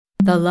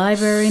The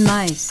Library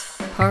Mice,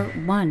 Part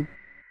 1.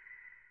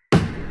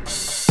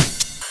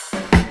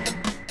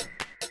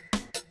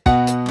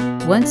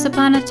 Once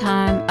upon a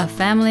time, a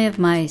family of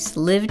mice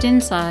lived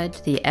inside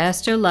the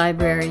Astor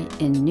Library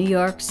in New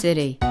York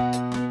City.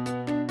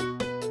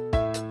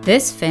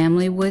 This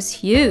family was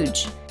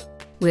huge,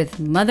 with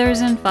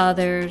mothers and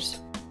fathers,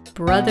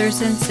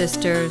 brothers and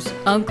sisters,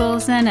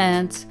 uncles and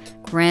aunts,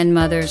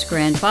 grandmothers,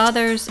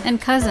 grandfathers,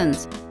 and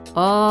cousins,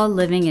 all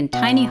living in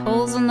tiny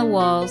holes in the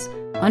walls,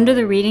 under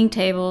the reading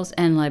tables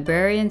and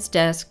librarians'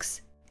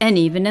 desks, and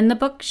even in the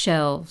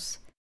bookshelves.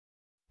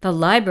 The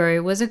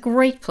library was a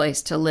great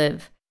place to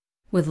live,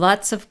 with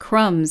lots of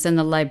crumbs in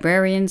the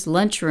librarian's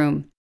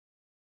lunchroom.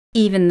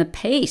 Even the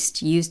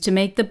paste used to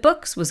make the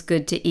books was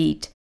good to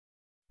eat.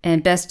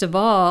 And best of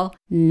all,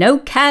 no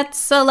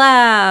cats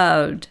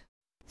allowed!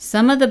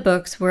 Some of the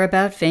books were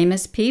about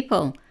famous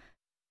people.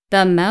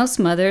 The mouse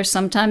mothers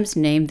sometimes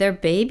named their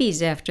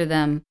babies after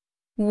them.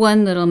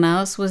 One little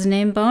mouse was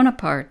named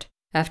Bonaparte,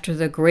 after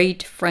the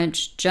great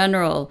French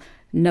general,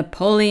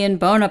 Napoleon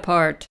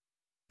Bonaparte.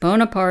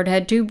 Bonaparte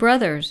had two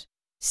brothers,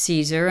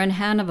 Caesar and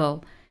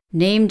Hannibal,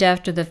 named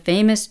after the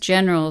famous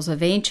generals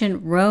of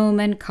ancient Rome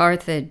and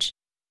Carthage.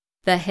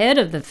 The head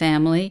of the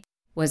family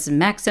was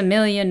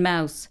Maximilian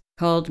Mouse,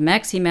 called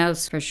Maxie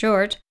Mouse for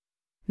short.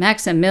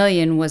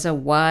 Maximilian was a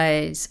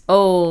wise,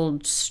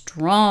 old,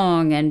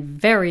 strong, and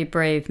very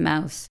brave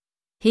mouse.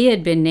 He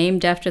had been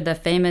named after the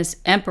famous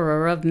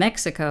Emperor of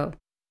Mexico.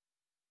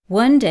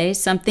 One day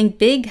something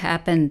big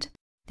happened.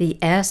 The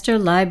Astor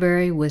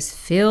Library was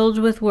filled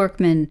with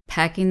workmen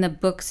packing the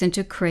books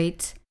into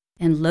crates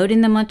and loading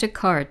them onto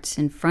carts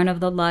in front of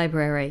the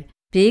library.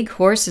 Big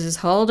horses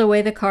hauled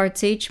away the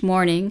carts each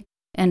morning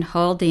and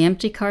hauled the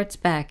empty carts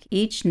back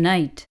each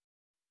night.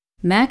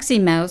 Maxie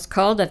Mouse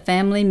called a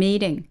family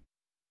meeting.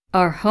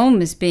 "Our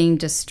home is being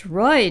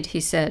destroyed," he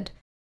said.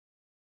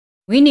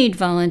 "We need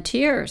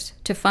volunteers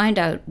to find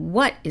out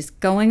what is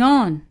going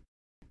on."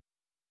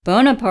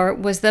 Bonaparte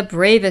was the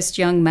bravest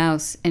young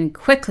mouse and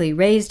quickly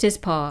raised his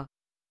paw.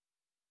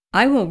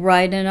 "I will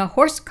ride in a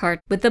horse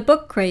cart with the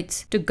book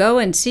crates to go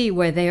and see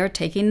where they are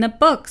taking the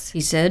books," he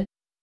said.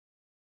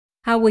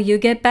 "How will you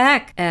get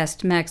back?"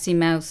 asked Maxie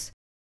Mouse.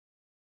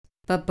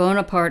 But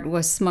Bonaparte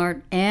was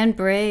smart and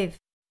brave.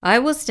 "I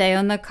will stay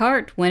on the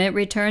cart when it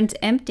returns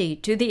empty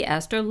to the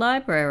Astor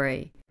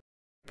Library."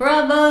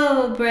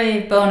 "Bravo,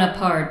 brave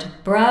Bonaparte,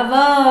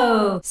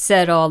 bravo!"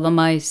 said all the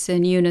mice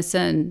in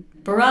unison.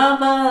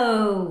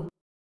 "Bravo!"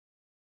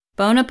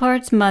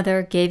 Bonaparte's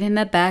mother gave him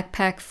a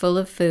backpack full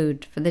of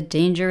food for the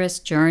dangerous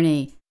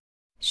journey.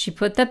 She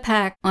put the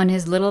pack on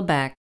his little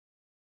back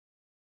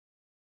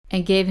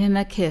and gave him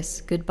a kiss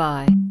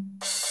goodbye.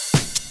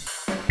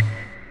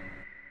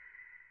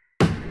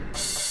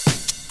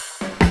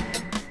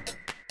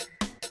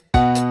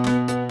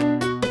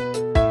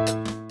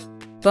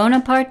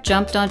 Bonaparte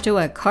jumped onto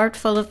a cart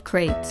full of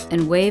crates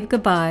and waved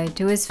goodbye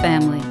to his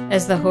family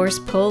as the horse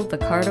pulled the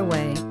cart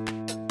away.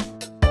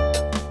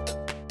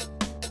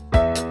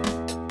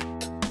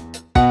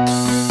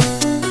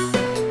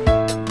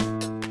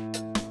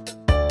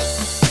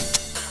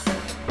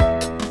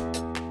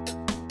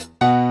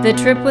 The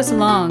trip was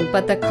long,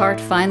 but the cart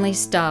finally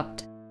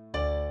stopped.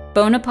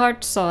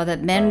 Bonaparte saw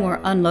that men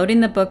were unloading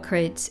the book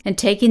crates and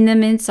taking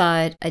them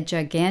inside a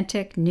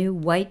gigantic new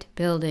white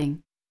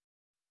building.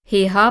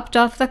 He hopped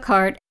off the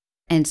cart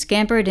and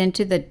scampered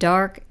into the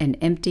dark and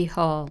empty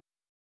hall.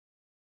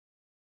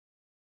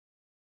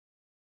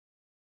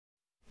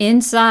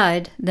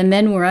 Inside, the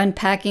men were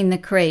unpacking the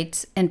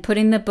crates and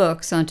putting the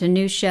books onto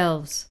new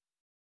shelves.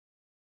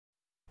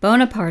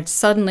 Bonaparte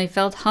suddenly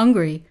felt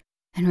hungry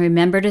and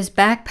remembered his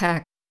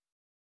backpack.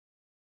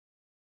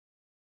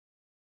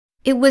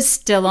 It was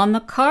still on the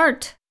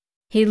cart.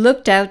 He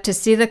looked out to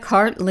see the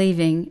cart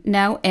leaving,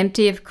 now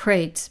empty of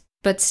crates,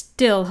 but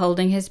still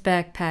holding his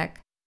backpack.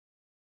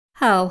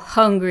 How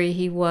hungry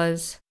he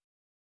was!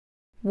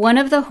 One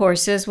of the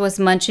horses was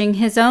munching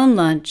his own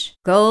lunch.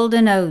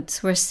 Golden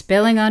oats were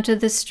spilling onto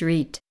the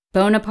street.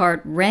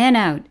 Bonaparte ran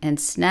out and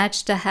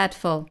snatched a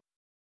hatful.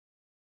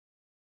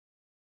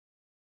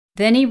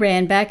 Then he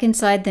ran back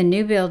inside the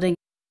new building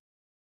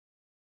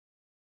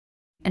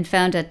and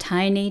found a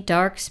tiny,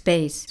 dark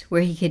space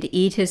where he could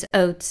eat his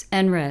oats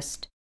and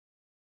rest.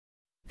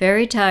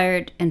 Very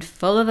tired and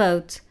full of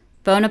oats,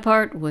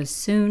 Bonaparte was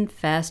soon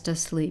fast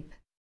asleep.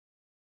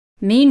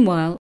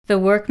 Meanwhile, the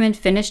workmen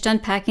finished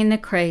unpacking the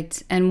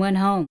crates and went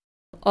home.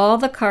 All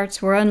the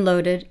carts were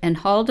unloaded and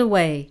hauled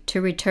away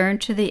to return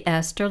to the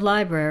Astor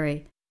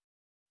Library.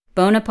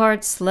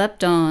 Bonaparte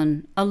slept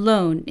on,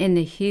 alone in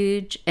the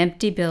huge,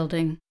 empty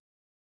building.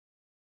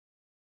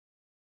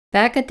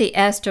 Back at the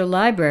Astor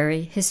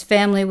Library, his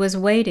family was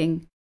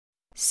waiting.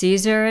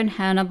 Caesar and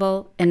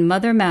Hannibal and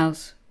Mother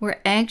Mouse were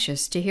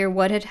anxious to hear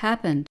what had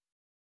happened.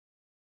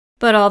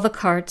 But all the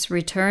carts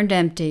returned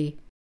empty,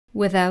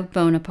 without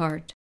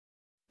Bonaparte.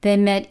 They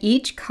met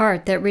each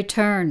cart that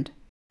returned,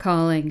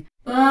 calling,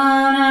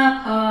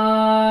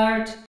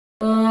 "Bonaparte!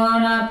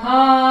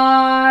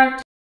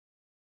 Bonaparte!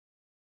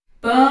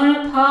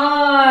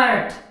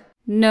 Bonaparte!"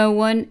 No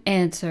one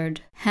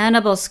answered.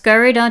 Hannibal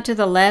scurried onto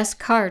the last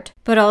cart,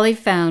 but all he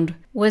found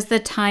was the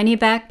tiny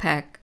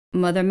backpack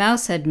Mother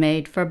Mouse had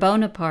made for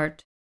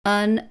Bonaparte,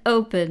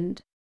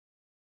 unopened.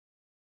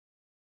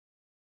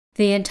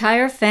 The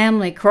entire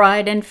family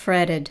cried and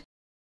fretted.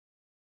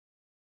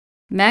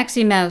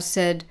 Maxie Mouse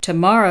said,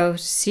 "Tomorrow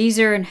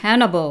Caesar and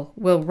Hannibal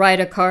will ride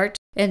a cart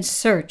and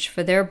search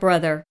for their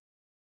brother."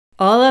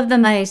 All of the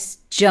mice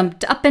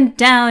jumped up and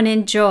down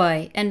in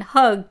joy and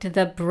hugged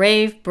the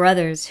brave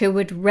brothers who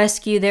would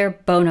rescue their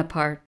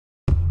Bonaparte.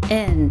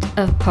 End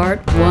of part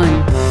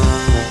 1.